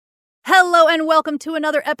and welcome to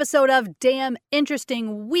another episode of Damn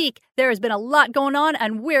Interesting Week. There has been a lot going on,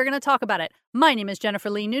 and we're going to talk about it. My name is Jennifer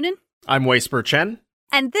Lee Noonan. I'm Weisper Chen.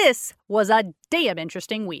 And this was a damn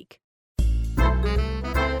interesting week.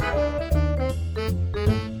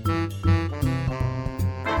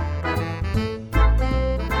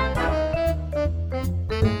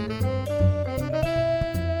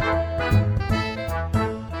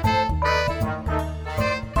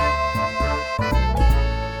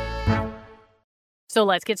 So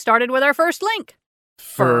let's get started with our first link.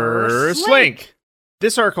 First link.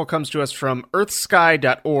 This article comes to us from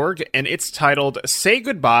earthsky.org, and it's titled, Say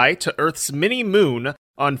Goodbye to Earth's Mini Moon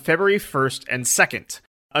on February 1st and 2nd.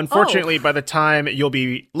 Unfortunately, by the time you'll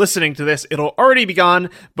be listening to this, it'll already be gone,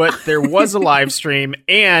 but there was a live stream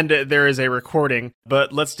and there is a recording.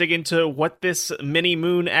 But let's dig into what this mini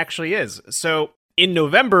moon actually is. So, in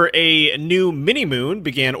November, a new mini-moon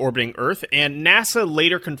began orbiting Earth, and NASA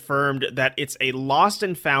later confirmed that it's a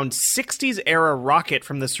lost-and-found 60s-era rocket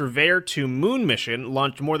from the Surveyor 2 moon mission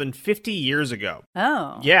launched more than 50 years ago.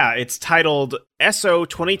 Oh. Yeah, it's titled SO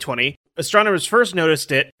 2020. Astronomers first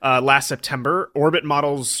noticed it last September. Orbit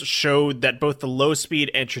models showed that both the low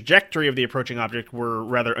speed and trajectory of the approaching object were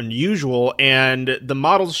rather unusual, and the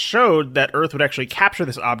models showed that Earth would actually capture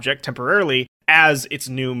this object temporarily as its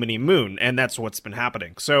new mini-moon, and that's what's been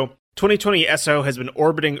happening. So, 2020 SO has been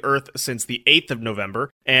orbiting Earth since the 8th of November,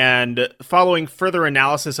 and following further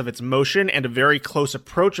analysis of its motion and a very close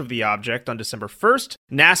approach of the object on December 1st,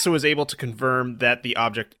 NASA was able to confirm that the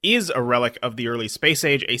object is a relic of the early space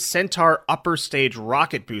age, a Centaur upper stage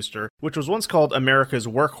rocket booster, which was once called America's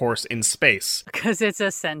workhorse in space. Because it's a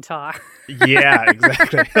Centaur. Yeah,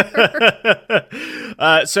 exactly.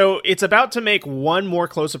 So it's about to make one more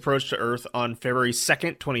close approach to Earth on February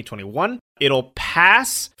 2nd, 2021. It'll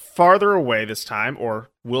pass farther away this time, or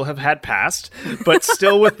will have had passed, but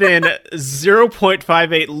still within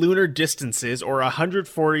 0.58 lunar distances, or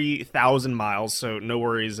 140,000 miles, so no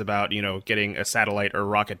worries about, getting a satellite or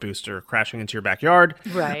rocket booster crashing into your backyard.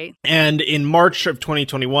 Right. And in March of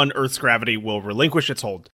 2021, Earth's gravity will relinquish its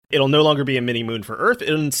hold. It'll no longer be a mini-moon for Earth,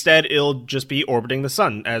 instead it'll just be orbiting the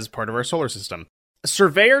sun as part of our solar system.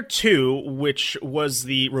 Surveyor 2, which was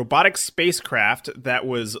the robotic spacecraft that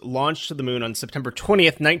was launched to the moon on September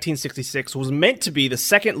 20th, 1966, was meant to be the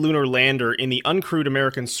second lunar lander in the uncrewed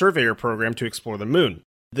American Surveyor program to explore the moon.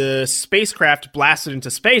 The spacecraft blasted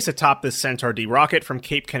into space atop the Centaur D rocket from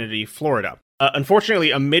Cape Kennedy, Florida.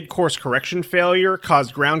 Unfortunately, a mid-course correction failure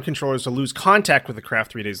caused ground controllers to lose contact with the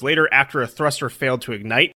craft 3 days later after a thruster failed to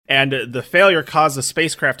ignite, and the failure caused the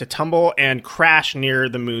spacecraft to tumble and crash near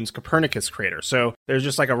the moon's Copernicus crater. So there's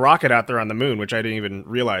just like a rocket out there on the moon, which I didn't even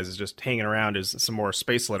realize is just hanging around as some more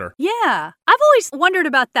space litter. Yeah, I've always wondered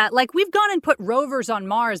about that. Like, we've gone and put rovers on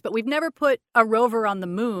Mars, but we've never put a rover on the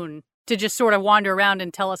moon to just sort of wander around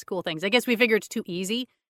and tell us cool things. I guess we figure it's too easy.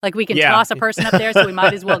 Like, we can toss a person up there, so we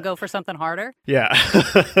might as well go for something harder. Yeah.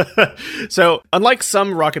 So, unlike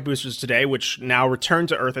some rocket boosters today, which now return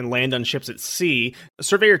to Earth and land on ships at sea,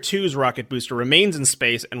 Surveyor 2's rocket booster remains in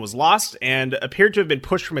space and was lost and appeared to have been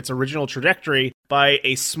pushed from its original trajectory by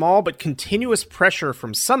a small but continuous pressure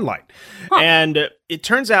from sunlight. Huh. And it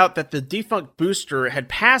turns out that the defunct booster had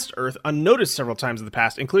passed Earth unnoticed several times in the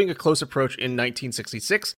past, including a close approach in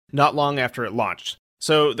 1966, not long after it launched.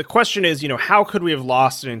 So the question is, how could we have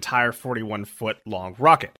lost an entire 41-foot-long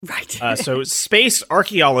rocket? Right. So space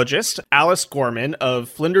archaeologist Alice Gorman of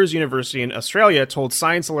Flinders University in Australia told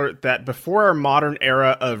Science Alert that before our modern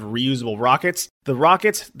era of reusable rockets, the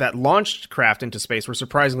rockets that launched craft into space were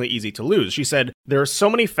surprisingly easy to lose. She said, there are so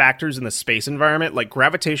many factors in the space environment, like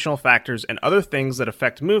gravitational factors and other things that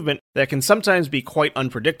affect movement, that can sometimes be quite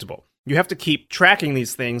unpredictable. You have to keep tracking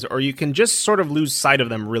these things, or you can just sort of lose sight of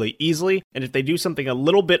them really easily, and if they do something a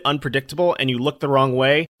little bit unpredictable and you look the wrong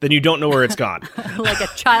way, then you don't know where it's gone. Like a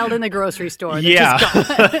child in the grocery store. Yeah.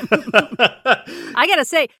 I gotta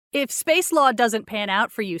say, if space law doesn't pan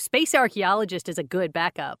out for you, space archaeologist is a good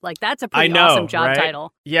backup. Like, that's a pretty awesome job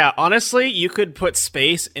title. Yeah, honestly, you could put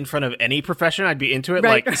space in front of any profession. I'd be into it,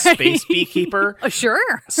 right. Space beekeeper.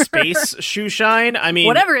 Sure. Space shoe shine. I mean,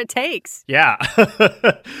 whatever it takes. Yeah.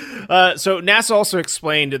 So NASA also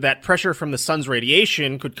explained that pressure from the sun's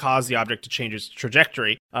radiation could cause the object to change its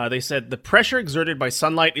trajectory. They said the pressure exerted by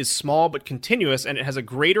sunlight is small but continuous, and it has a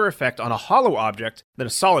greater effect on a hollow object than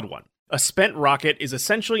a solid one. A spent rocket is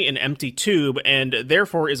essentially an empty tube and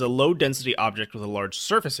therefore is a low-density object with a large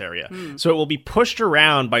surface area. So it will be pushed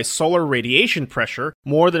around by solar radiation pressure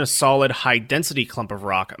more than a solid high-density clump of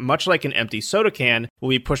rock, much like an empty soda can will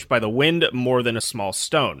be pushed by the wind more than a small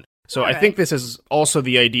stone. So I think this is also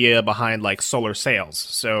the idea behind like solar sails.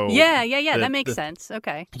 So yeah, that makes sense.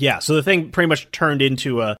 Okay. Yeah, so the thing pretty much turned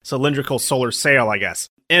into a cylindrical solar sail, I guess.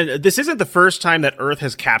 And this isn't the first time that Earth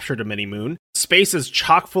has captured a mini-moon. Space is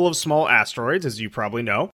chock full of small asteroids, as you probably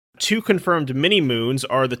know. 2 confirmed mini-moons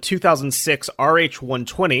are the 2006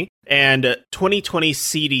 RH-120 and 2020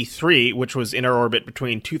 CD3, which was in our orbit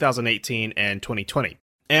between 2018 and 2020.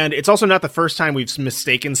 And it's also not the first time we've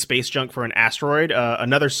mistaken space junk for an asteroid.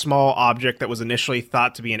 Another small object that was initially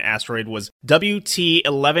thought to be an asteroid was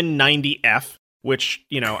WT-1190F, which,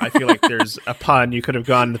 I feel like there's a pun you could have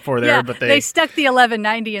gone for there, but they stuck the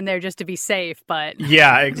 1190 in there just to be safe, but...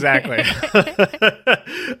 Yeah, exactly.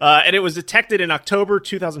 And it was detected in October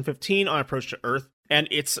 2015 on approach to Earth, and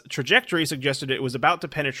its trajectory suggested it was about to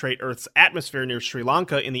penetrate Earth's atmosphere near Sri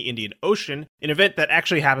Lanka in the Indian Ocean, an event that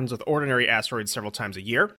actually happens with ordinary asteroids several times a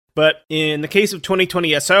year. But in the case of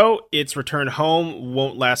 2020 SO, its return home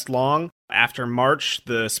won't last long. After March,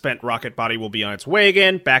 the spent rocket body will be on its way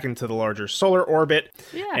again, back into the larger solar orbit.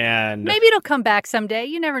 Yeah, and maybe it'll come back someday.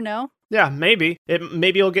 You never know. Yeah, maybe.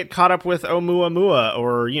 Maybe it'll get caught up with Oumuamua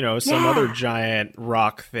or, some other giant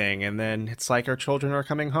rock thing, and then it's like our children are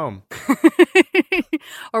coming home.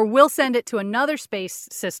 Or we'll send it to another space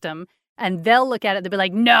system, and they'll look at it, they'll be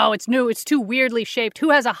like, no, it's new, it's too weirdly shaped. Who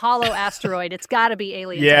has a hollow asteroid? It's got to be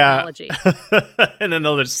alien technology. And then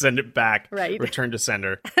they'll just send it back. Right. Return to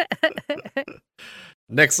sender.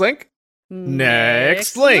 Next link?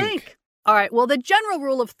 Next link. All right. Well, the general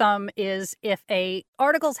rule of thumb is if a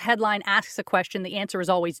article's headline asks a question, the answer is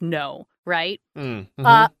always no, right?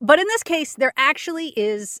 Mm-hmm. But in this case, there actually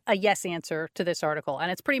is a yes answer to this article,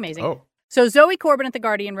 and it's pretty amazing. Oh. So Zoe Corbin at The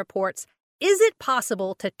Guardian reports, is it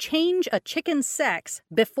possible to change a chicken's sex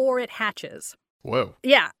before it hatches? Whoa.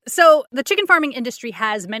 Yeah. So the chicken farming industry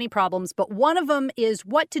has many problems, but one of them is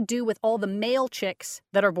what to do with all the male chicks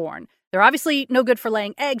that are born. They're obviously no good for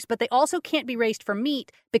laying eggs, but they also can't be raised for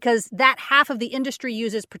meat because that half of the industry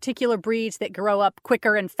uses particular breeds that grow up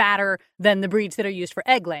quicker and fatter than the breeds that are used for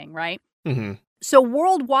egg laying, right? Mm-hmm. So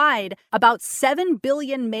worldwide, about 7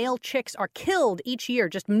 billion male chicks are killed each year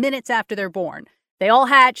just minutes after they're born. They all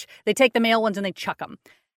hatch, they take the male ones and they chuck them.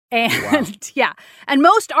 And yeah, and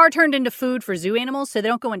most are turned into food for zoo animals, so they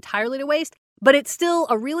don't go entirely to waste, but it's still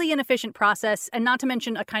a really inefficient process, and not to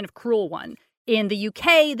mention a kind of cruel one. In the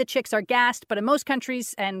UK, the chicks are gassed, but in most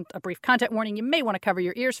countries, and a brief content warning, you may want to cover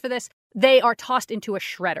your ears for this, they are tossed into a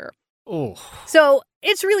shredder. Oh. So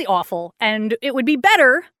it's really awful, and it would be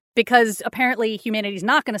better, because apparently humanity's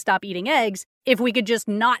not going to stop eating eggs, if we could just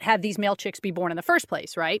not have these male chicks be born in the first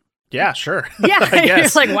place, right? Yeah, sure. Yeah, I guess.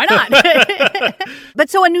 It's like, why not? But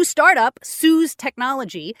so a new startup, Suze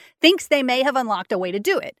Technology, thinks they may have unlocked a way to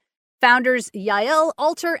do it. Founders Yael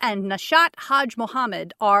Alter and Nashat Haj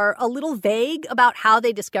Mohammed are a little vague about how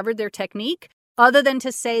they discovered their technique, other than to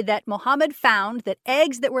say that Mohammed found that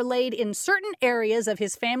eggs that were laid in certain areas of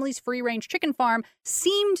his family's free-range chicken farm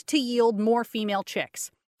seemed to yield more female chicks.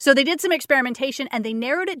 So they did some experimentation, and they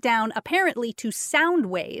narrowed it down, apparently, to sound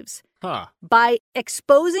waves. Huh. By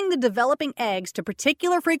exposing the developing eggs to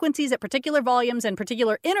particular frequencies at particular volumes and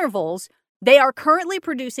particular intervals, they are currently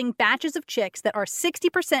producing batches of chicks that are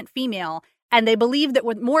 60% female, and they believe that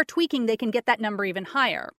with more tweaking, they can get that number even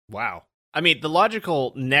higher. Wow. I mean, the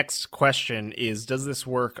logical next question is, does this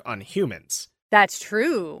work on humans? That's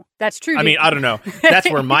true. That's true. I mean, I don't know. That's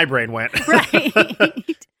where my brain went. Right.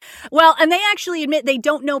 Well, and they actually admit they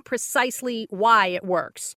don't know precisely why it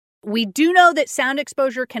works. We do know that sound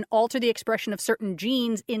exposure can alter the expression of certain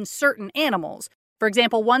genes in certain animals. For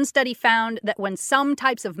example, one study found that when some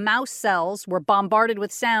types of mouse cells were bombarded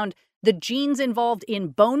with sound, the genes involved in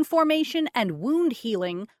bone formation and wound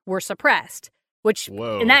healing were suppressed, which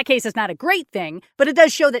in that case is not a great thing, but it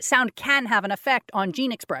does show that sound can have an effect on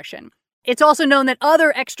gene expression. It's also known that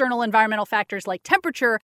other external environmental factors like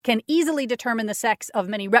temperature can easily determine the sex of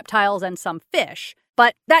many reptiles and some fish.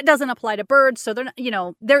 But that doesn't apply to birds, so they're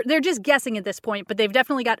not, they're just guessing at this point, but they've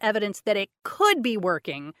definitely got evidence that it could be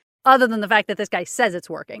working, other than the fact that this guy says it's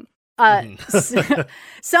working.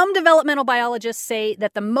 Some developmental biologists say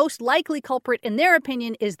that the most likely culprit, in their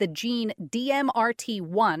opinion, is the gene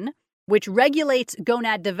DMRT1, which regulates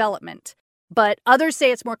gonad development. But others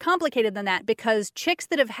say it's more complicated than that because chicks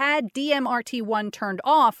that have had DMRT1 turned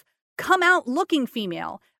off come out looking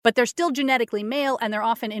female, but they're still genetically male and they're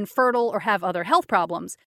often infertile or have other health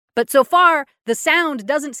problems. But so far, the sound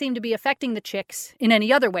doesn't seem to be affecting the chicks in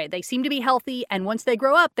any other way. They seem to be healthy, and once they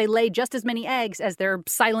grow up, they lay just as many eggs as their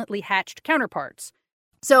silently hatched counterparts.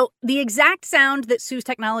 So the exact sound that Suze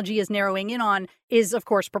Technology is narrowing in on is, of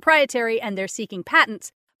course, proprietary, and they're seeking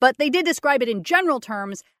patents. but they did describe it in general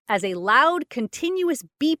terms as a loud, continuous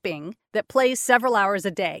beeping that plays several hours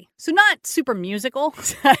a day. So not super musical.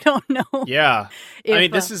 I don't know. Yeah. I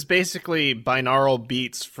mean, this is basically binaural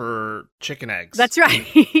beats for chicken eggs. That's right.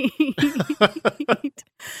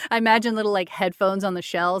 I imagine little like headphones on the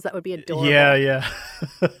shells. That would be adorable. Yeah.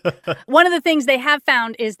 One of the things they have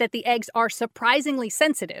found is that the eggs are surprisingly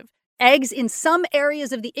sensitive. Eggs in some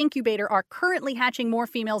areas of the incubator are currently hatching more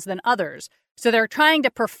females than others. So they're trying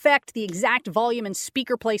to perfect the exact volume and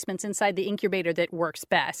speaker placements inside the incubator that works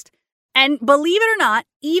best. And believe it or not,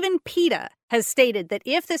 even PETA has stated that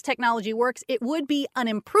if this technology works, it would be an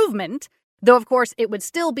improvement, though of course it would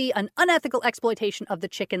still be an unethical exploitation of the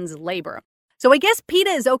chicken's labor. So I guess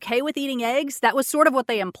PETA is okay with eating eggs. That was sort of what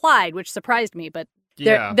they implied, which surprised me, but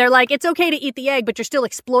they're like, it's okay to eat the egg, but you're still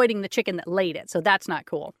exploiting the chicken that laid it. So that's not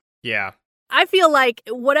cool. Yeah. I feel like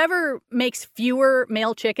whatever makes fewer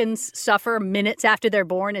male chickens suffer minutes after they're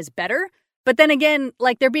born is better. But then again,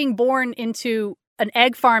 like they're being born into an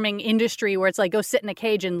egg farming industry where it's like go sit in a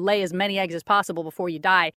cage and lay as many eggs as possible before you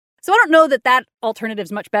die. So I don't know that that alternative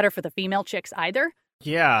is much better for the female chicks either.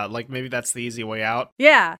 Yeah, like maybe that's the easy way out.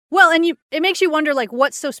 Yeah. Well, and it makes you wonder, like,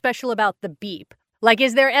 what's so special about the beep? Like,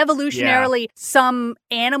 is there evolutionarily some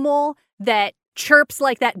animal that chirps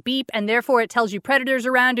like that beep and therefore it tells you predators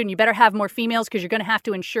around and you better have more females because you're going to have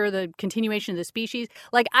to ensure the continuation of the species?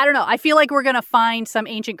 Like, I don't know. I feel like we're going to find some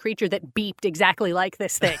ancient creature that beeped exactly like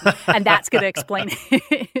this thing and that's going to explain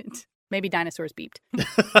it. Maybe dinosaurs beeped.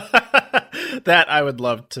 That I would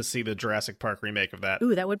love to see the Jurassic Park remake of that.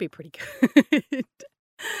 Ooh, that would be pretty good.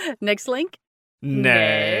 Next link.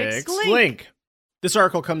 Next link. This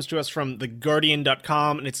article comes to us from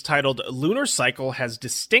theguardian.com, and it's titled, Lunar Cycle Has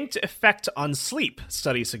Distinct Effect on Sleep,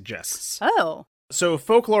 Study Suggests. Oh. So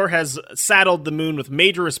folklore has saddled the moon with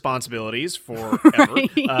major responsibilities forever.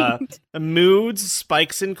 Right. Moods,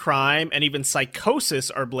 spikes in crime, and even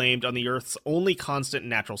psychosis are blamed on the Earth's only constant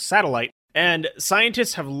natural satellite. And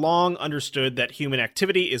scientists have long understood that human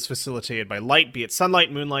activity is facilitated by light, be it sunlight,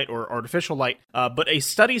 moonlight, or artificial light. But a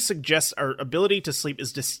study suggests our ability to sleep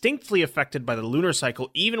is distinctly affected by the lunar cycle,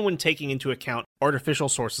 even when taking into account artificial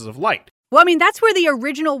sources of light. Well, I mean, that's where the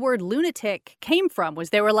original word lunatic came from,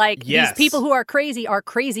 was they were like, Yes. These people who are crazy are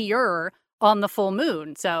crazier on the full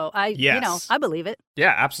moon. So I believe it.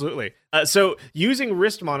 Yeah, absolutely. So using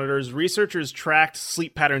wrist monitors, researchers tracked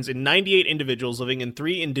sleep patterns in 98 individuals living in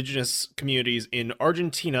 3 indigenous communities in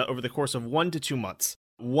Argentina over the course of 1 to 2 months.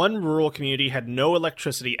 One rural community had no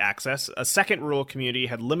electricity access, a second rural community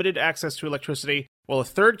had limited access to electricity, while a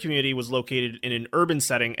third community was located in an urban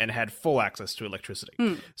setting and had full access to electricity.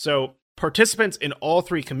 So participants in all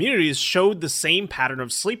 3 communities showed the same pattern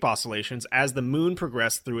of sleep oscillations as the moon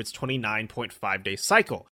progressed through its 29.5-day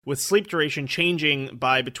cycle, with sleep duration changing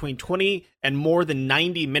by between 20 and more than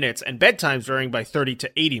 90 minutes and bedtimes varying by 30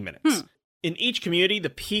 to 80 minutes. In each community, the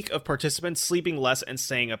peak of participants sleeping less and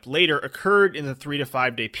staying up later occurred in the 3 to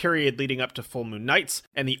 5 day period leading up to full moon nights,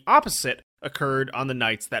 and the opposite occurred on the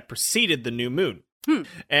nights that preceded the new moon.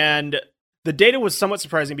 And the data was somewhat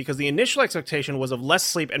surprising because the initial expectation was of less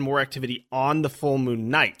sleep and more activity on the full moon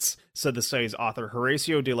nights, said the study's author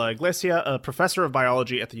Horacio de la Iglesia, a professor of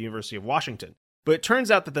biology at the University of Washington. But it turns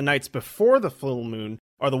out that the nights before the full moon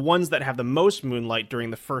are the ones that have the most moonlight during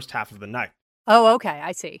the first half of the night. Oh, okay,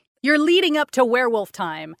 I see. You're leading up to werewolf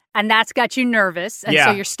time, and that's got you nervous, and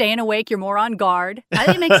so you're staying awake, you're more on guard. I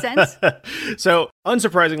think it makes sense. So,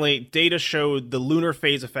 unsurprisingly, data showed the lunar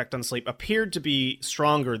phase effect on sleep appeared to be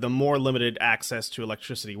stronger the more limited access to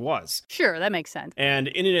electricity was. Sure, that makes sense. And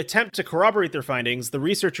in an attempt to corroborate their findings, the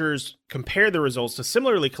researchers compared the results to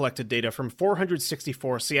similarly collected data from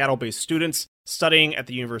 464 Seattle-based students studying at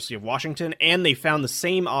the University of Washington, and they found the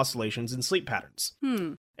same oscillations in sleep patterns.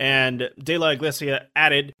 And De La Iglesia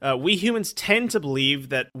added, we humans tend to believe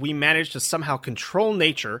that we manage to somehow control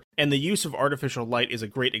nature, and the use of artificial light is a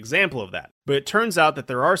great example of that. But it turns out that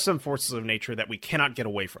there are some forces of nature that we cannot get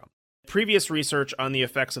away from. Previous research on the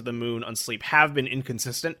effects of the moon on sleep have been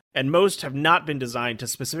inconsistent, and most have not been designed to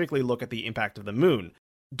specifically look at the impact of the moon.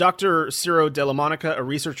 Dr. Ciro Della Monica, a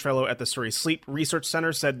research fellow at the Surrey Sleep Research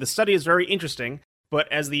Center, said the study is very interesting, but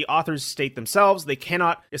as the authors state themselves, they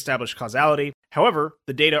cannot establish causality. However,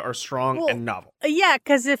 the data are strong and novel. Yeah,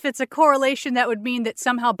 because if it's a correlation, that would mean that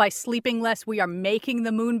somehow by sleeping less, we are making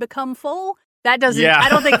the moon become full. That doesn't, I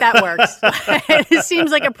don't think that works. It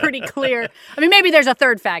seems like a pretty clear, I mean, maybe there's a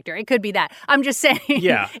third factor. It could be that. I'm just saying,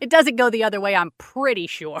 it doesn't go the other way, I'm pretty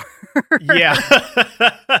sure.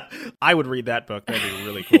 I would read that book. That'd be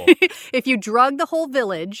really cool. If you drug the whole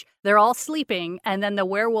village, they're all sleeping, and then the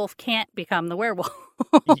werewolf can't become the werewolf.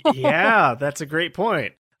 Yeah, that's a great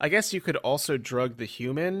point. I guess you could also drug the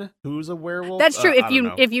human who's a werewolf. That's true.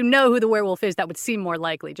 If you know who the werewolf is, that would seem more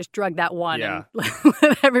likely. Just drug that one and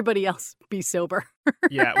let everybody else be sober.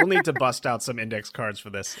 Yeah, we'll need to bust out some index cards for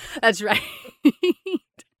this. That's right.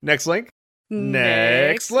 Next link.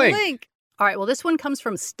 Next link. All right, well, this one comes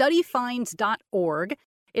from studyfinds.org.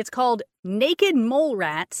 It's called Naked Mole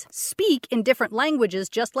Rats Speak in Different Languages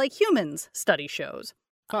Just Like Humans, study shows.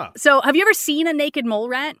 Huh. So have you ever seen a naked mole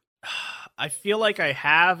rat? I feel like I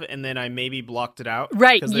have, and then I maybe blocked it out.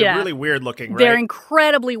 Right, because they're really weird looking, right? They're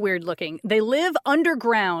incredibly weird looking. They live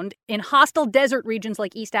underground in hostile desert regions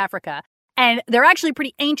like East Africa, and they're actually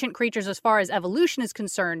pretty ancient creatures as far as evolution is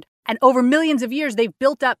concerned. And over millions of years, they've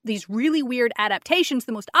built up these really weird adaptations,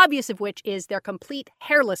 the most obvious of which is their complete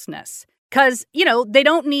hairlessness. Because, they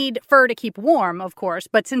don't need fur to keep warm, of course,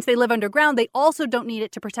 but since they live underground, they also don't need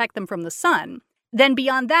it to protect them from the sun. Then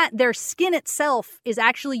beyond that, their skin itself is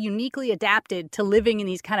actually uniquely adapted to living in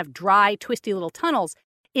these kind of dry, twisty little tunnels.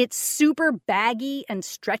 It's super baggy and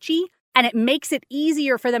stretchy, and it makes it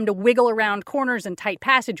easier for them to wiggle around corners and tight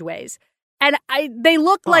passageways. And they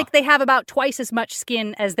look like they have about twice as much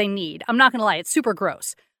skin as they need. I'm not going to lie, it's super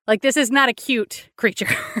gross. Like, this is not a cute creature.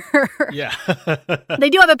 Yeah. They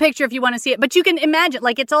do have a picture if you want to see it, but you can imagine,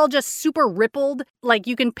 like, it's all just super rippled. Like,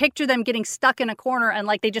 you can picture them getting stuck in a corner and,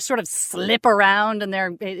 like, they just sort of slip around and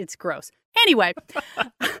it's gross. Anyway,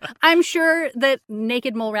 I'm sure that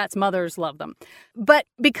naked mole rats' mothers love them. But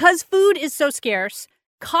because food is so scarce,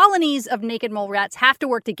 colonies of naked mole rats have to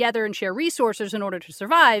work together and share resources in order to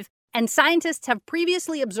survive. And scientists have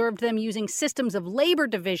previously observed them using systems of labor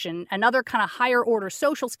division and other kind of higher order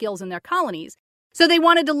social skills in their colonies. So they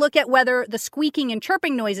wanted to look at whether the squeaking and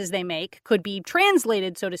chirping noises they make could be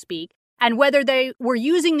translated, so to speak, and whether they were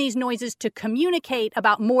using these noises to communicate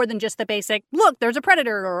about more than just the basic, look, there's a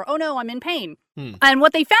predator, or, oh no, I'm in pain. And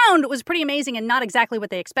what they found was pretty amazing and not exactly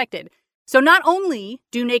what they expected. So not only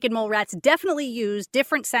do naked mole rats definitely use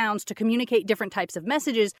different sounds to communicate different types of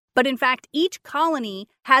messages, but in fact, each colony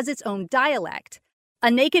has its own dialect. A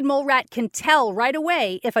naked mole rat can tell right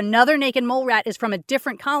away if another naked mole rat is from a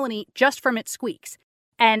different colony just from its squeaks.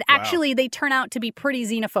 And actually, they turn out to be pretty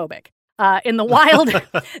xenophobic. In the wild,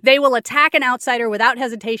 they will attack an outsider without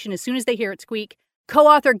hesitation as soon as they hear it squeak.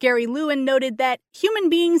 Co-author Gary Lewin noted that human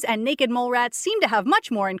beings and naked mole rats seem to have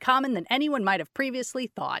much more in common than anyone might have previously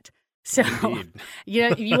thought. So,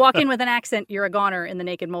 if you walk in with an accent, you're a goner in the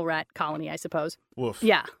naked mole rat colony, I suppose. Woof.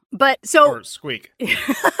 Yeah. But so. Or squeak.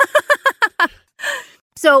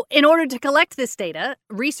 So, in order to collect this data,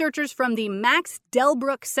 researchers from the Max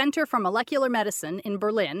Delbruck Center for Molecular Medicine in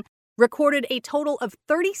Berlin recorded a total of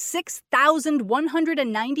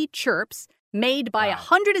 36,190 chirps made by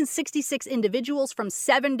 166 individuals from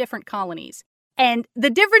 7 different colonies. And the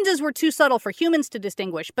differences were too subtle for humans to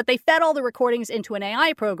distinguish, but they fed all the recordings into an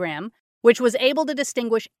AI program, which was able to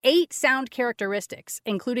distinguish 8 sound characteristics,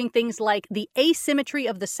 including things like the asymmetry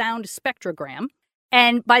of the sound spectrogram.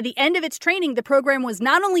 And by the end of its training, the program was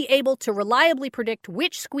not only able to reliably predict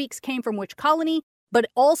which squeaks came from which colony, but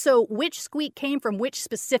also which squeak came from which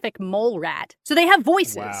specific mole rat. So they have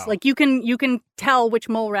voices. Wow. Like you can tell which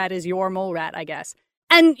mole rat is your mole rat, I guess.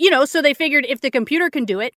 And, so they figured if the computer can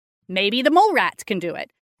do it, maybe the mole rats can do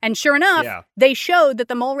it. And sure enough, they showed that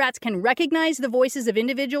the mole rats can recognize the voices of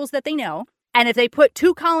individuals that they know. And if they put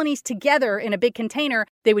 2 colonies together in a big container,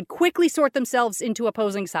 they would quickly sort themselves into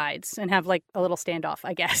opposing sides and have like a little standoff,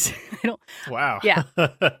 I guess. Wow. Yeah.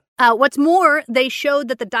 What's more, they showed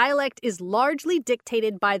that the dialect is largely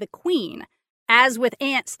dictated by the queen. As with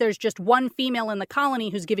ants, there's just one female in the colony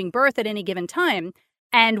who's giving birth at any given time.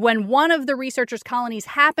 And when one of the researchers' colonies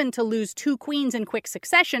happened to lose 2 queens in quick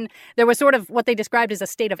succession, there was sort of what they described as a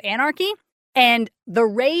state of anarchy. And the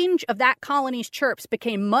range of that colony's chirps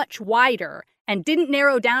became much wider and didn't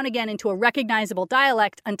narrow down again into a recognizable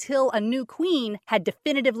dialect until a new queen had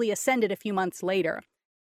definitively ascended a few months later.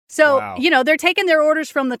 So, they're taking their orders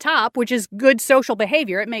from the top, which is good social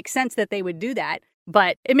behavior. It makes sense that they would do that.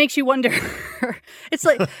 But it makes you wonder, it's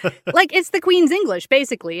like it's the Queen's English,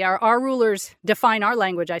 basically. Our rulers define our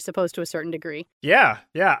language, I suppose, to a certain degree. Yeah.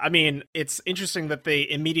 I mean, it's interesting that they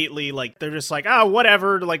immediately, they're just like,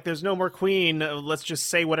 whatever, there's no more queen. Let's just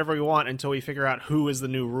say whatever we want until we figure out who is the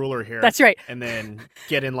new ruler here. That's right. And then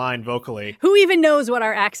get in line vocally. Who even knows what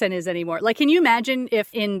our accent is anymore? Can you imagine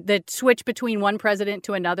if in the switch between one president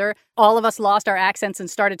to another, all of us lost our accents and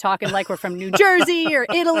started talking like we're from New Jersey or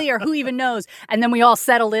Italy or who even knows? And then we all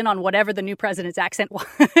settled in on whatever the new president president's accent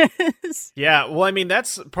was. Yeah, well, I mean,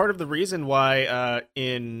 that's part of the reason why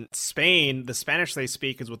in Spain, the Spanish they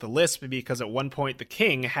speak is with a lisp, because at one point the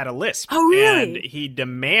king had a lisp. Oh, really? And he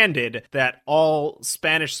demanded that all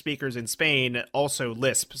Spanish speakers in Spain also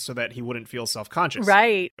lisp so that he wouldn't feel self-conscious.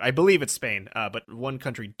 Right. I believe it's Spain, but one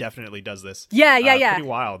country definitely does this. Yeah. Pretty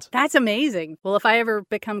wild. That's amazing. Well, if I ever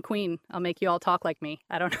become queen, I'll make you all talk like me.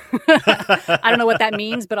 I don't I don't know what that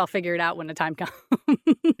means, but I'll figure it out when the time comes.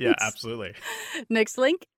 Yeah, absolutely. Next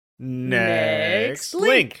link. Next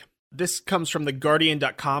link. This comes from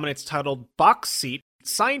theguardian.com, and it's titled Box Seat.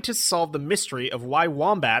 Scientists solve the mystery of why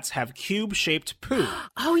wombats have cube-shaped poo.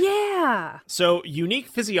 Oh, yeah. So, unique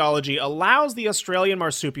physiology allows the Australian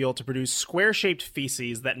marsupial to produce square-shaped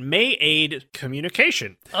feces that may aid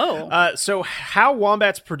communication. Oh. So, how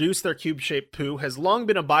wombats produce their cube-shaped poo has long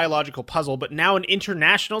been a biological puzzle, but now an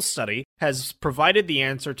international study has provided the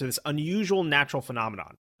answer to this unusual natural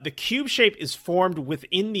phenomenon. The cube shape is formed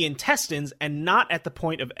within the intestines and not at the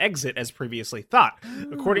point of exit as previously thought,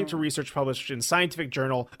 according to research published in scientific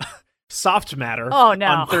journal Soft Matter on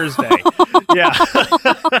Thursday. Yeah.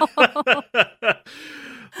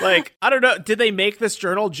 Like, I don't know, did they make this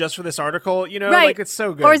journal just for this article? You know, right. Like, it's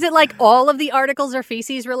so good. Or is it like all of the articles are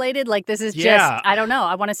feces related? Like, this is just, I don't know.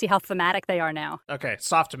 I want to see how thematic they are now. Okay,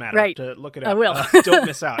 Soft Matter. Right. To look it up. I will. Don't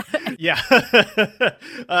miss out. Yeah.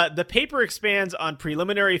 The paper expands on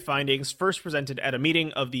preliminary findings first presented at a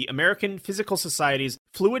meeting of the American Physical Society's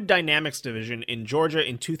Fluid Dynamics Division in Georgia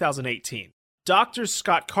in 2018. Dr.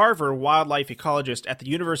 Scott Carver, wildlife ecologist at the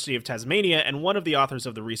University of Tasmania and one of the authors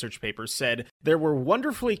of the research paper, said there were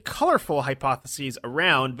wonderfully colorful hypotheses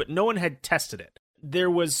around, but no one had tested it.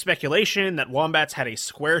 There was speculation that wombats had a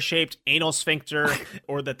square-shaped anal sphincter,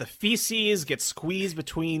 or that the feces get squeezed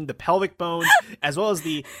between the pelvic bones, as well as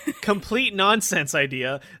the complete nonsense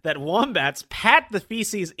idea that wombats pat the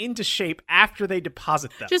feces into shape after they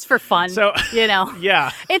deposit them. Just for fun, so, you know.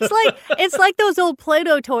 Yeah. It's like those old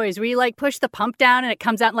Play-Doh toys where you like push the pump down and it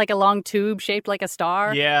comes out in like a long tube shaped like a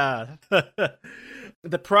star. Yeah.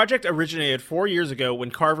 The project originated 4 years ago when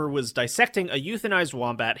Carver was dissecting a euthanized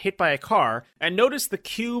wombat hit by a car and noticed the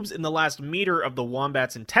cubes in the last meter of the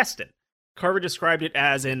wombat's intestine. Carver described it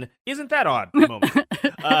as an "isn't that odd" moment.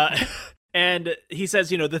 And he says,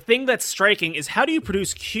 the thing that's striking is how do you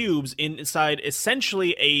produce cubes inside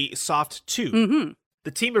essentially a soft tube? Mm-hmm. The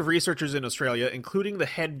team of researchers in Australia, including the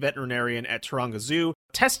head veterinarian at Taronga Zoo,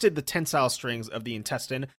 tested the tensile strings of the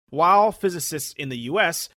intestine, while physicists in the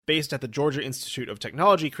US, based at the Georgia Institute of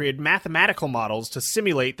Technology, created mathematical models to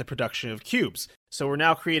simulate the production of cubes. So we're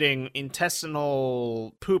now creating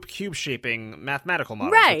intestinal poop cube shaping mathematical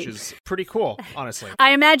models, right. Which is pretty cool, honestly.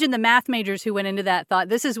 I imagine the math majors who went into that thought,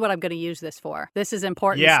 this is what I'm going to use this for. This is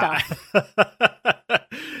important stuff.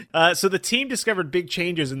 So the team discovered big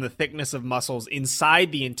changes in the thickness of muscles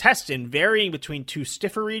inside the intestine, varying between two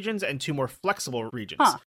stiffer regions and two more flexible regions.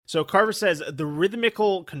 Huh. So Carver says the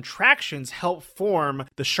rhythmical contractions help form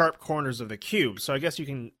the sharp corners of the cube. So I guess you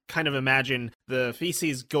can kind of imagine the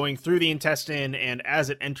feces going through the intestine, and as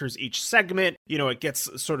it enters each segment, it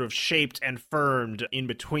gets sort of shaped and firmed in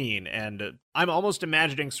between. And I'm almost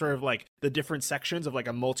imagining sort of like the different sections of like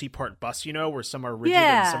a multi-part bus, where some are rigid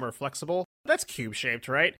and some are flexible. That's cube-shaped,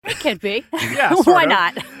 right? It could be. Yeah, Why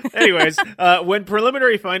not? Anyways, when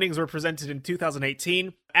preliminary findings were presented in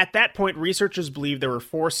 2018, at that point, researchers believed there were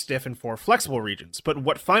 4 stiff and 4 flexible regions. But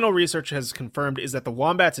what final research has confirmed is that the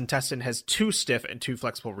wombat's intestine has 2 stiff and 2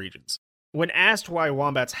 flexible regions. When asked why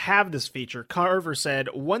wombats have this feature, Carver said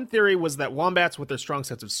one theory was that wombats, with their strong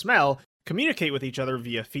sense of smell, communicate with each other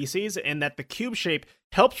via feces, and that the cube shape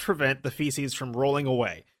helps prevent the feces from rolling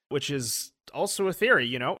away, which is also a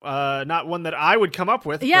theory, not one that I would come up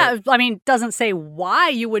with. Yeah, but... I mean, doesn't say why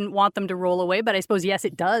you wouldn't want them to roll away, but I suppose, yes,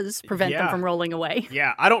 it does prevent them from rolling away.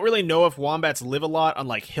 Yeah, I don't really know if wombats live a lot on,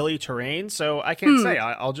 like, hilly terrain, so I can't say.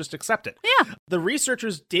 I'll just accept it. Yeah. The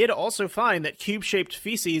researchers did also find that cube-shaped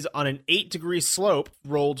feces on an 8-degree slope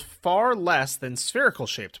rolled far less than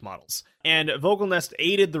spherical-shaped models. And Vogelnest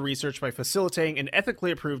aided the research by facilitating an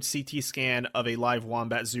ethically approved CT scan of a live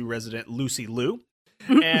wombat zoo resident, Lucy Liu.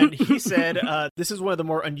 And he said, this is one of the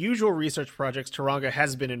more unusual research projects Taronga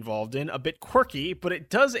has been involved in, a bit quirky, but it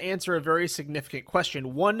does answer a very significant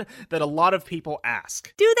question, one that a lot of people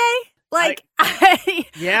ask. Do they? I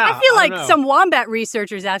feel like some wombat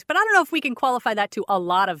researchers ask, but I don't know if we can qualify that to a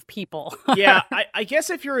lot of people. Yeah, I guess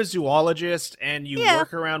if you're a zoologist and you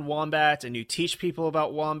work around wombats and you teach people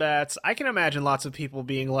about wombats, I can imagine lots of people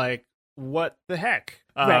being like, what the heck?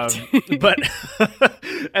 Right. But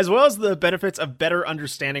as well as the benefits of better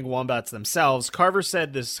understanding wombats themselves, Carver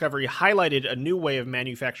said the discovery highlighted a new way of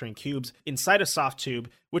manufacturing cubes inside a soft tube,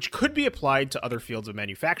 which could be applied to other fields of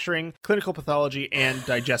manufacturing, clinical pathology, and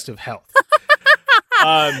digestive health.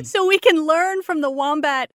 So we can learn from the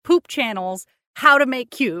wombat poop channels how to make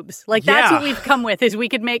cubes. Like, that's what we've come with, is we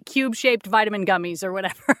could make cube-shaped vitamin gummies or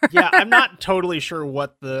whatever. Yeah, I'm not totally sure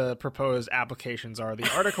what the proposed applications are. The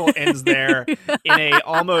article ends there in a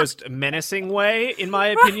almost menacing way, in my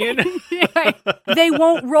opinion. Right. They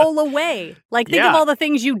won't roll away. Like, think of all the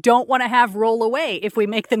things you don't want to have roll away. If we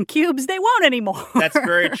make them cubes, they won't anymore. That's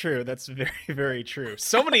very true. That's very, very true.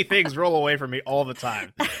 So many things roll away from me all the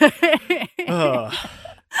time.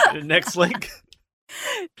 Next link.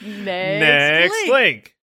 Next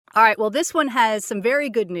link. All right, well, this one has some very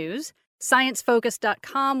good news.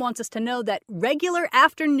 ScienceFocus.com wants us to know that regular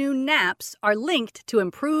afternoon naps are linked to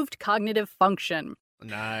improved cognitive function.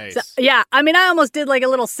 Nice. So, yeah, I mean, I almost did like a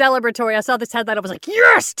little celebratory. I saw this headline. I was like,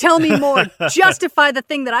 yes, tell me more. Justify the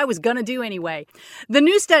thing that I was going to do anyway. The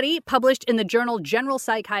new study, published in the journal General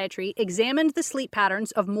Psychiatry, examined the sleep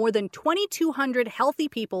patterns of more than 2,200 healthy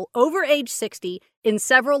people over age 60 in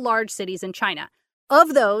several large cities in China.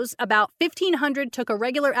 Of those, about 1,500 took a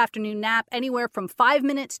regular afternoon nap anywhere from 5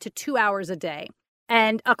 minutes to 2 hours a day.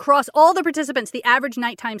 And across all the participants, the average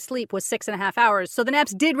nighttime sleep was 6.5 hours. So the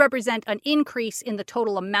naps did represent an increase in the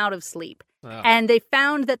total amount of sleep. Wow. And they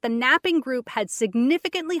found that the napping group had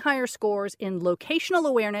significantly higher scores in locational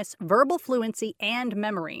awareness, verbal fluency, and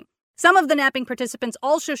memory. Some of the napping participants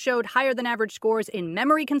also showed higher than average scores in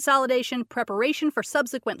memory consolidation, preparation for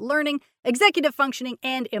subsequent learning, executive functioning,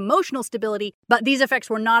 and emotional stability, but these effects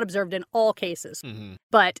were not observed in all cases. Mm-hmm.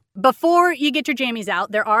 But before you get your jammies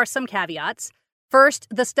out, there are some caveats. First,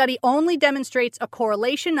 the study only demonstrates a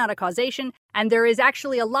correlation, not a causation, and there is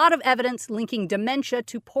actually a lot of evidence linking dementia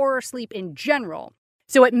to poorer sleep in general.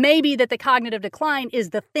 So it may be that the cognitive decline is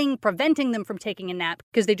the thing preventing them from taking a nap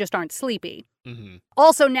because they just aren't sleepy. Mm-hmm.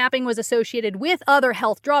 Also, napping was associated with other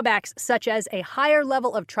health drawbacks, such as a higher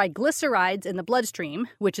level of triglycerides in the bloodstream,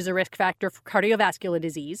 which is a risk factor for cardiovascular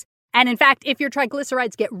disease. And in fact, if your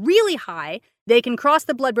triglycerides get really high, they can cross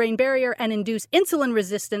the blood-brain barrier and induce insulin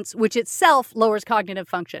resistance, which itself lowers cognitive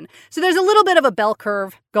function. So there's a little bit of a bell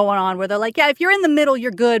curve going on where they're like, yeah, if you're in the middle,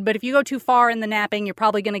 you're good. But if you go too far in the napping, you're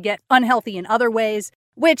probably going to get unhealthy in other ways.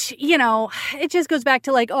 Which, you know, it just goes back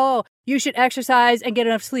to like, oh, you should exercise and get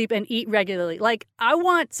enough sleep and eat regularly. Like, I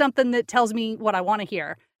want something that tells me what I want to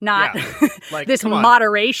hear, not like, this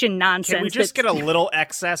moderation nonsense. Can we just get a little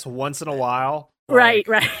excess once in a while? Right.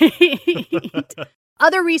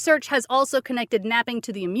 Other research has also connected napping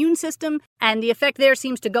to the immune system, and the effect there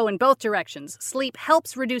seems to go in both directions. Sleep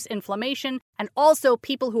helps reduce inflammation, and also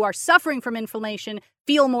people who are suffering from inflammation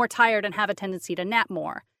feel more tired and have a tendency to nap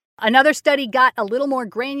more. Another study got a little more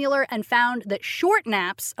granular and found that short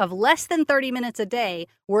naps of less than 30 minutes a day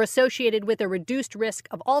were associated with a reduced risk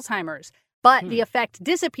of Alzheimer's, but the effect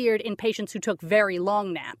disappeared in patients who took very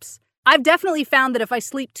long naps. I've definitely found that if I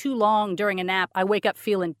sleep too long during a nap, I wake up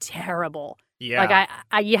feeling terrible. Yeah.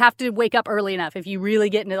 Like, you have to wake up early enough. If you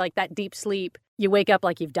really get into, like, that deep sleep, you wake up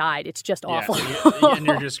like you've died. It's just awful. And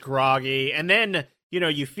you're just groggy. And then, you know,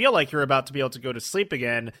 you feel like you're about to be able to go to sleep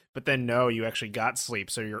again, but then no, you actually got sleep,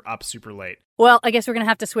 so you're up super late. Well, I guess we're going to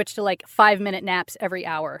have to switch to, like, 5-minute naps every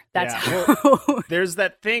hour. That's Well, there's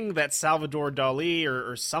that thing that Salvador Dali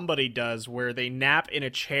or somebody does where they nap in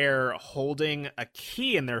a chair holding a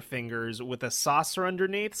key in their fingers with a saucer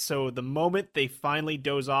underneath, so the moment they finally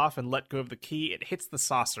doze off and let go of the key, it hits the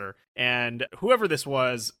saucer. And whoever this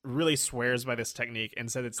was really swears by this technique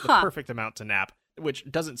and said it's the perfect amount to nap. Which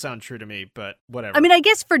doesn't sound true to me, but whatever. I mean, I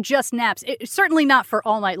guess for just naps, certainly not for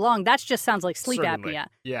all night long. That just sounds like sleep apnea.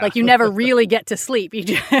 Yeah. Like you never really get to sleep. You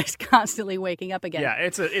just constantly waking up again. Yeah,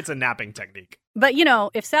 it's a napping technique. But, you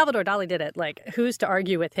know, if Salvador Dali did it, like, who's to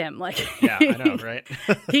argue with him? Like, yeah, I know, right?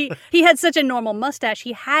 he had such a normal mustache,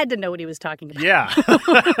 he had to know what he was talking about. Yeah.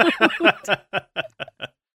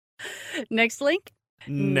 Next link.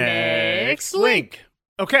 Next link.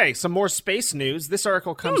 Okay, some more space news. This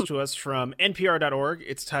article comes to us from NPR.org.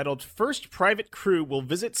 It's titled, First Private Crew Will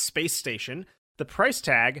Visit Space Station. The price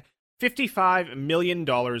tag, $55 million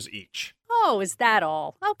each. Oh, is that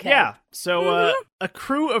all? Okay. Yeah, so a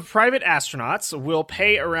crew of private astronauts will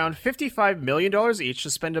pay around $55 million each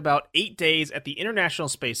to spend about 8 days at the International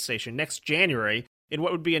Space Station next January in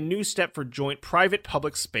what would be a new step for joint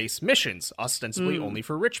private-public space missions, ostensibly only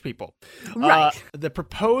for rich people. Right. The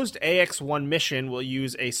proposed AX-1 mission will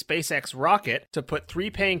use a SpaceX rocket to put 3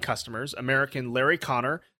 paying customers, American Larry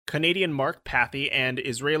Connor, Canadian Mark Pathy, and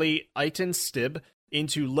Israeli Eitan Stib,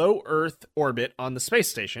 into low Earth orbit on the space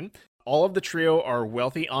station. All of the trio are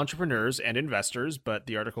wealthy entrepreneurs and investors, but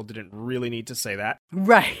the article didn't really need to say that.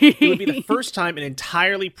 Right. It would be the first time an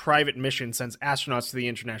entirely private mission sends astronauts to the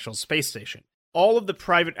International Space Station. All of the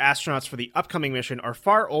private astronauts for the upcoming mission are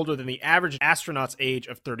far older than the average astronaut's age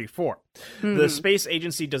of 34. The space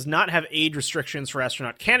agency does not have age restrictions for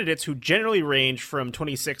astronaut candidates who generally range from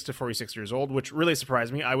 26 to 46 years old, which really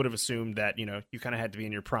surprised me. I would have assumed that, you kind of had to be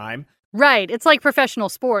in your prime. Right. It's like professional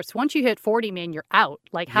sports. Once you hit 40, man, you're out.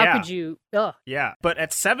 Like, how could you? Ugh. Yeah. But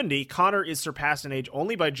at 70, Connor is surpassed in age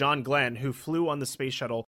only by John Glenn, who flew on the space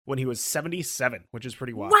shuttle when he was 77, which is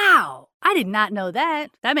pretty wild. Wow. I did not know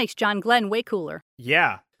that. That makes John Glenn way cooler.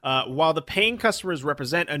 Yeah. While the paying customers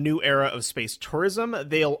represent a new era of space tourism,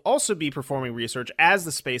 they'll also be performing research as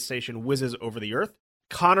the space station whizzes over the Earth.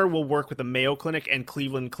 Connor will work with the Mayo Clinic and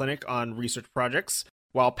Cleveland Clinic on research projects,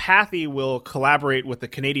 while Pathy will collaborate with the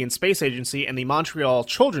Canadian Space Agency and the Montreal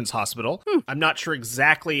Children's Hospital. I'm not sure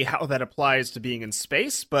exactly how that applies to being in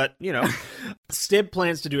space, but, Stib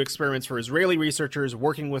plans to do experiments for Israeli researchers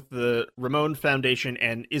working with the Ramon Foundation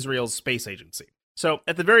and Israel's space agency. So,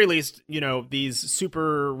 at the very least, these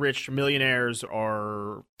super rich millionaires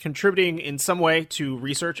are contributing in some way to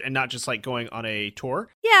research and not just like going on a tour.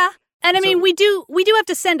 Yeah. And I mean, we do have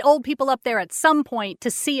to send old people up there at some point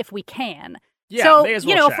to see if we can. Yeah, so, may as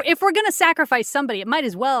well check. If we're going to sacrifice somebody, it might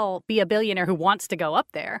as well be a billionaire who wants to go up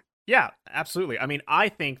there. Yeah, absolutely. I mean, I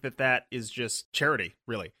think that is just charity,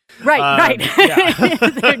 really. Right. Yeah.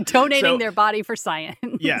 They're donating their body for science.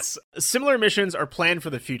 Yes. Similar missions are planned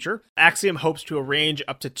for the future. Axiom hopes to arrange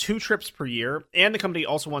up to 2 trips per year, and the company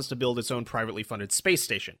also wants to build its own privately funded space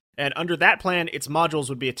station. And under that plan, its modules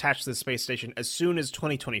would be attached to the space station as soon as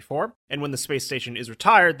 2024, and when the space station is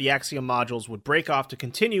retired, the Axiom modules would break off to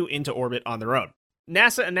continue into orbit on their own.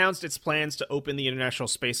 NASA announced its plans to open the International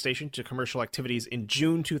Space Station to commercial activities in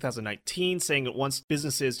June 2019, saying it wants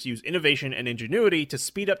businesses to use innovation and ingenuity to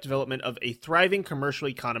speed up development of a thriving commercial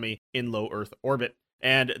economy in low Earth orbit.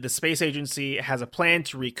 And the space agency has a plan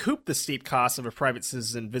to recoup the steep costs of a private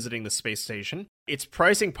citizen visiting the space station. Its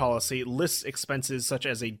pricing policy lists expenses such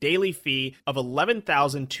as a daily fee of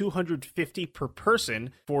 $11,250 per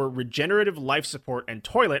person for regenerative life support and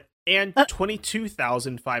toilet, and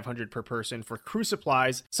 $22,500 per person for crew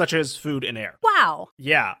supplies such as food and air. Wow.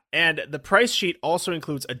 Yeah, and the price sheet also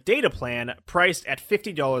includes a data plan priced at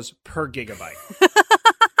 $50 per gigabyte.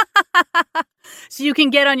 So you can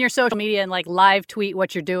get on your social media and live tweet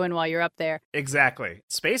what you're doing while you're up there. Exactly.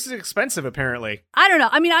 Space is expensive, apparently. I don't know.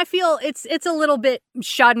 I mean, I feel it's a little bit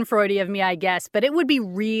schadenfreude of me, I guess, but it would be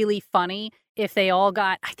really funny if they all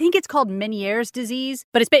got, I think it's called Meniere's disease,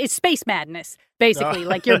 but it's space madness, basically.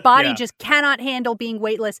 Your body just cannot handle being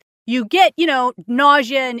weightless. You get,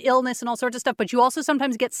 nausea and illness and all sorts of stuff, but you also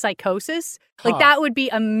sometimes get psychosis. That would be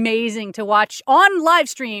amazing to watch on live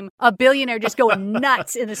stream, a billionaire just go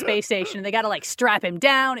nuts in the space station. They got to strap him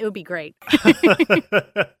down. It would be great.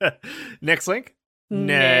 Next link.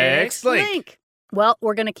 Next link. Well,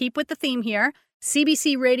 we're going to keep with the theme here.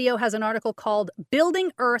 CBC Radio has an article called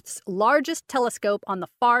Building Earth's Largest Telescope on the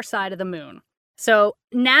Far Side of the Moon. So,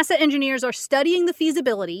 NASA engineers are studying the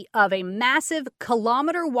feasibility of a massive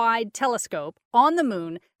kilometer-wide telescope on the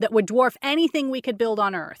moon that would dwarf anything we could build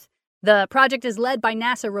on Earth. The project is led by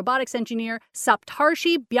NASA robotics engineer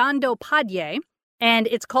Saptarshi Bandopadhyay, and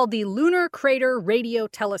it's called the Lunar Crater Radio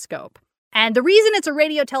Telescope. And the reason it's a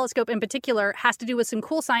radio telescope in particular has to do with some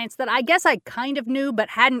cool science that I guess I kind of knew but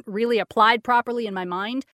hadn't really applied properly in my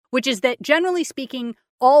mind, which is that generally speaking,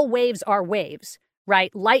 all waves are waves.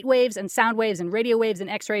 Right? Light waves and sound waves and radio waves and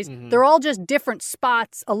x-rays, they're all just different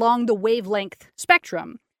spots along the wavelength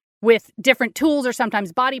spectrum with different tools or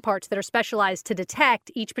sometimes body parts that are specialized to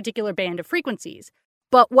detect each particular band of frequencies.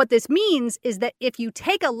 But what this means is that if you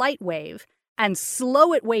take a light wave and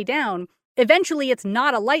slow it way down, eventually it's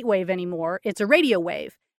not a light wave anymore, it's a radio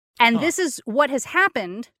wave. And this is what has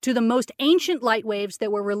happened to the most ancient light waves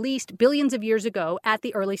that were released billions of years ago at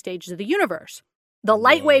the early stages of the universe. The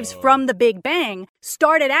light waves from the Big Bang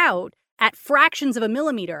started out at fractions of a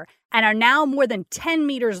millimeter and are now more than 10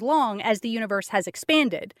 meters long as the universe has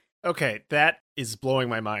expanded. Okay, that is blowing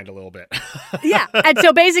my mind a little bit. Yeah, and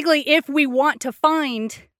so basically, if we want to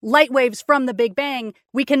find light waves from the Big Bang,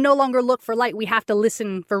 we can no longer look for light. We have to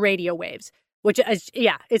listen for radio waves, which is,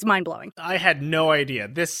 it's mind-blowing. I had no idea.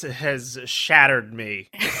 This has shattered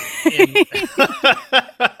me.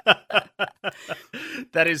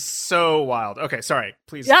 That is so wild. Okay, sorry.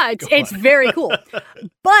 Please. Yeah, it's very cool.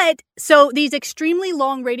 But so these extremely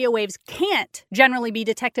long radio waves can't generally be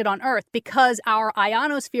detected on Earth because our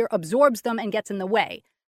ionosphere absorbs them and gets in the way.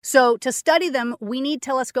 So to study them, we need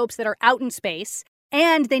telescopes that are out in space.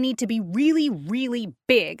 and they need to be really, really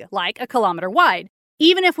big, like a kilometer wide.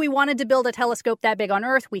 Even if we wanted to build a telescope that big on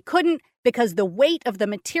Earth, we couldn't because the weight of the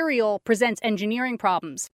material presents engineering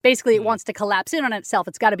problems. Basically, it wants to collapse in on itself.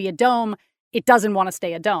 It's got to be a dome. It doesn't want to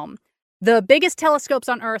stay a dome. The biggest telescopes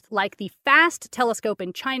on Earth, like the FAST telescope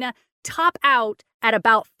in China, top out at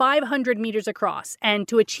about 500 meters across. And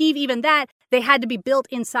to achieve even that, they had to be built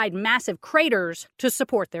inside massive craters to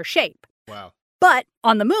support their shape. Wow. But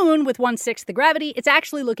on the moon, with 1/6 the gravity, it's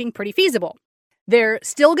actually looking pretty feasible. They're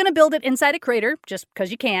still going to build it inside a crater, just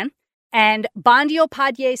because you can. And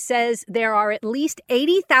Bandyopadhyay says there are at least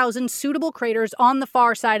 80,000 suitable craters on the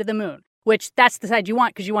far side of the moon, which that's the side you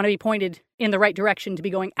want because you want to be pointed in the right direction to be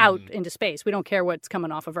going out into space. We don't care what's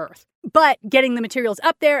coming off of Earth. But getting the materials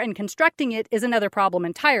up there and constructing it is another problem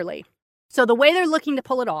entirely. So the way they're looking to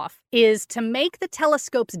pull it off is to make the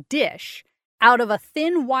telescope's dish out of a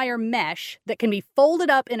thin wire mesh that can be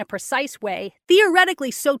folded up in a precise way,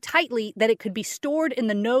 theoretically so tightly that it could be stored in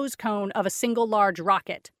the nose cone of a single large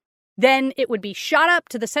rocket. Then it would be shot up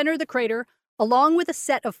to the center of the crater along with a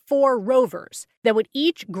set of 4 rovers that would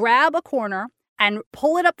each grab a corner and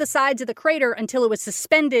pull it up the sides of the crater until it was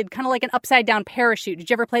suspended, kind of like an upside-down parachute.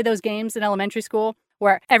 Did you ever play those games in elementary school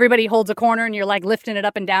where everybody holds a corner and you're like lifting it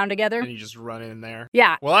up and down together? And you just run in there?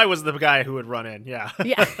 Yeah. Well, I was the guy who would run in, yeah.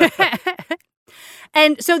 Yeah.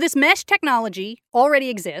 And so this mesh technology already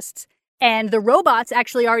exists, and the robots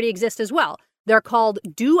actually already exist as well. They're called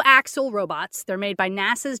duaxle robots. They're made by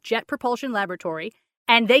NASA's Jet Propulsion Laboratory,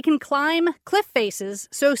 and they can climb cliff faces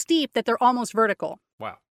so steep that they're almost vertical.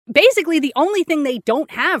 Wow. Basically, the only thing they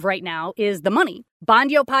don't have right now is the money.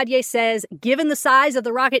 Bandyopadhyay says, given the size of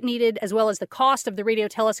the rocket needed, as well as the cost of the radio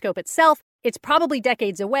telescope itself, it's probably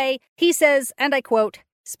decades away. He says, and I quote,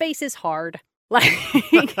 "Space is hard." Like,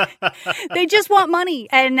 they just want money.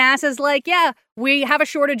 And NASA's like, yeah, we have a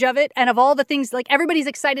shortage of it. And of all the things, like, everybody's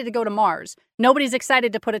excited to go to Mars. Nobody's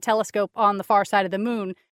excited to put a telescope on the far side of the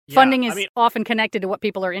moon. Yeah, funding is often connected to what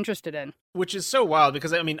people are interested in. Which is so wild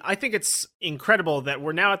because, I think it's incredible that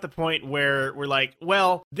we're now at the point where we're like,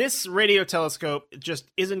 well, this radio telescope just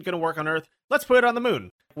isn't going to work on Earth. Let's put it on the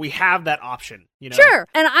moon. We have that option, you know? Sure.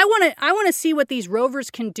 And I want to see what these rovers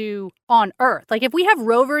can do on Earth. Like, if we have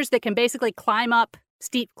rovers that can basically climb up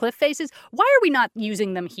steep cliff faces, why are we not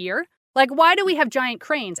using them here? Like, why do we have giant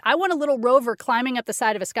cranes? I want a little rover climbing up the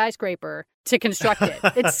side of a skyscraper to construct it.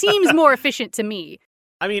 It seems more efficient to me.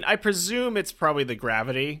 I presume it's probably the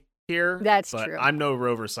gravity here. That's but true. I'm no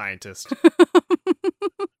rover scientist.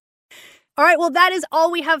 All right, well, that is all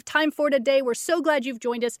we have time for today. We're so glad you've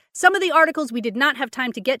joined us. Some of the articles we did not have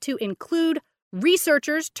time to get to include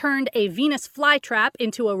researchers turned a Venus flytrap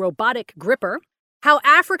into a robotic gripper, how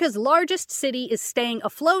Africa's largest city is staying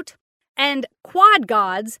afloat, and quad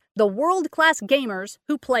gods, the world-class gamers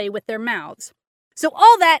who play with their mouths. So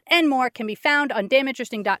all that and more can be found on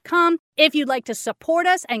daminteresting.com. If you'd like to support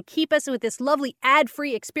us and keep us with this lovely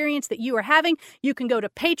ad-free experience that you are having, you can go to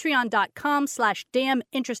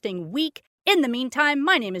patreon.com/daminterestingweek. In the meantime,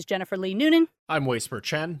 my name is Jennifer Lee Noonan. I'm Whisper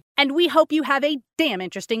Chen. And we hope you have a damn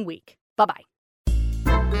interesting week. Bye-bye.